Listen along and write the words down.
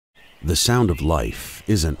The sound of life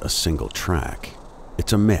isn't a single track.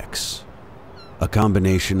 It's a mix, a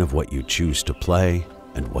combination of what you choose to play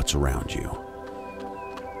and what's around you.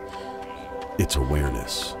 It's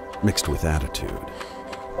awareness mixed with attitude,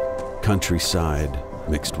 countryside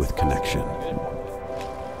mixed with connection,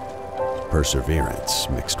 perseverance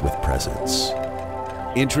mixed with presence.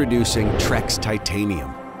 Introducing Trekz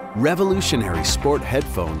Titanium, revolutionary sport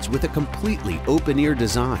headphones with a completely open-ear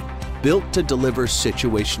design, built to deliver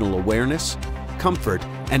situational awareness, comfort,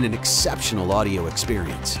 and an exceptional audio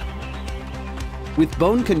experience. With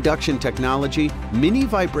bone conduction technology, mini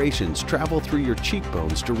vibrations travel through your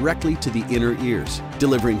cheekbones directly to the inner ears,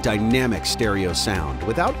 delivering dynamic stereo sound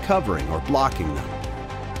without covering or blocking them.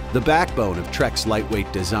 The backbone of Trekk's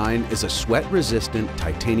lightweight design is a sweat-resistant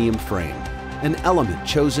titanium frame, an element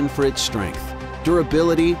chosen for its strength,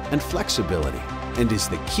 durability, and flexibility, and is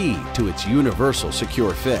the key to its universal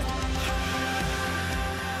secure fit.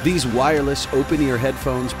 These wireless open-ear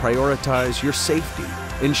headphones prioritize your safety,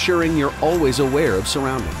 ensuring you're always aware of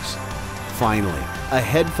surroundings. Finally, a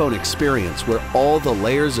headphone experience where all the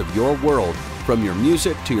layers of your world, from your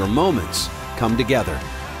music to your moments, come together.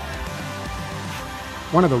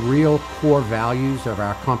 One of the real core values of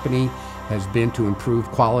our company has been to improve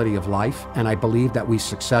quality of life, and I believe that we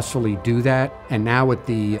successfully do that. And now with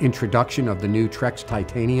the introduction of the new Trekz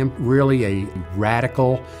Titanium, really a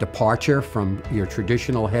radical departure from your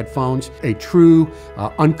traditional headphones, a true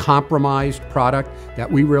uncompromised product that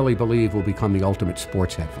we really believe will become the ultimate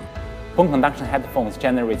sports headphone. Bone conduction headphones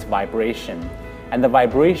generates vibration, and the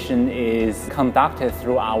vibration is conducted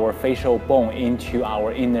through our facial bone into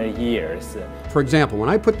our inner ears. For example, when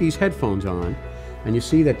I put these headphones on, and you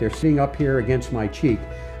see that they're sitting up here against my cheek,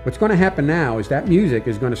 what's going to happen now is that music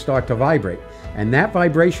is going to start to vibrate. And that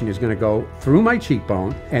vibration is going to go through my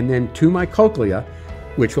cheekbone and then to my cochlea,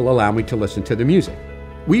 which will allow me to listen to the music.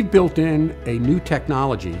 We've built in a new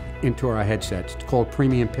technology into our headsets. It's called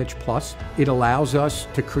PremiumPitch Plus. It allows us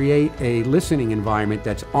to create a listening environment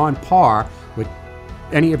that's on par with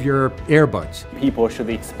any of your earbuds. People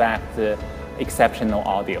should expect exceptional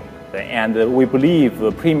audio. And we believe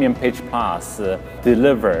the PremiumPitch Plus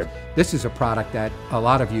delivered. This is a product that a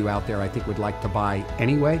lot of you out there I think would like to buy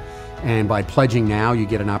anyway. And by pledging now, you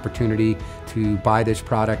get an opportunity to buy this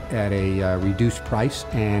product at a reduced price,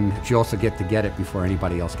 and you also get to get it before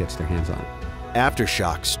anybody else gets their hands on it.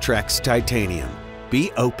 AfterShokz Trekz Titanium. Be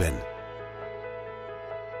open.